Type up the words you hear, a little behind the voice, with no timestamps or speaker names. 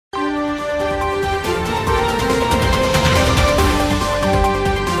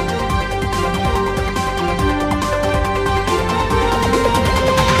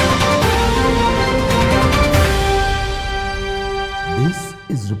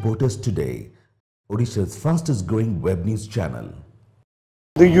Reporters Today, Odisha's fastest growing web news channel.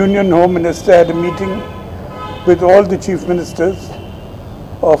 The Union Home Minister had a meeting with all the chief ministers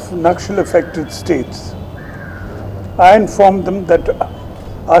of Naxal affected states. I informed them that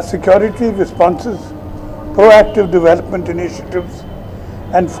our security responses, proactive development initiatives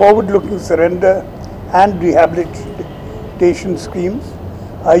and forward-looking surrender and rehabilitation schemes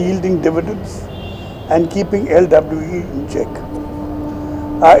are yielding dividends and keeping LWE in check.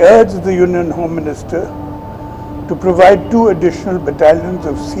 I urged the Union Home Minister to provide 2 additional battalions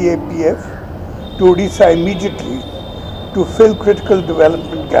of CAPF to Odisha immediately to fill critical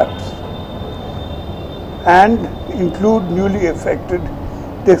development gaps and include newly affected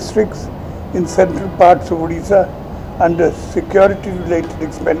districts in central parts of Odisha under security-related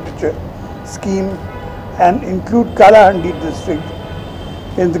expenditure scheme and include Kalahandi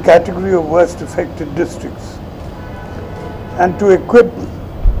district in the category of worst affected districts, and to equip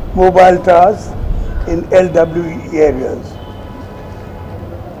mobile towers in LWE areas,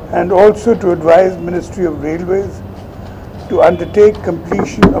 and also to advise Ministry of Railways to undertake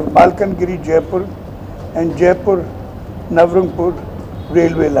completion of Malkangiri Jaipur and Jaipur Navrangpur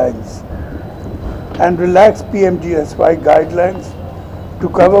railway lines and relax PMGSY guidelines to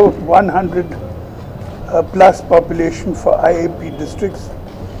cover 100 plus population for IAP districts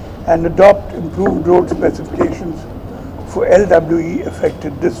and adopt improved road specifications for LWE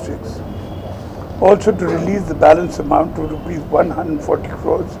affected districts. Also to release the balance amount of rupees 140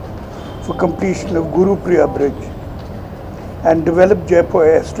 crores for completion of Guru Priya Bridge and develop Jaipur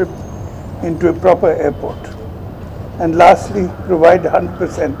airstrip into a proper airport. And lastly, provide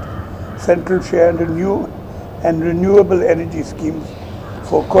 100% central share in new and renewable energy schemes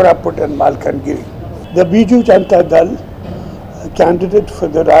for Koraput and Malkangiri. The Biju Janata Dal candidate for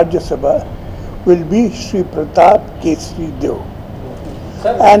the Rajya Sabha will be Shri Pratap Kesri Deo.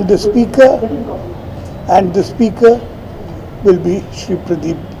 And the speaker will be Shri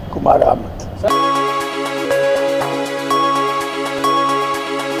Pradeep Kumar Amat.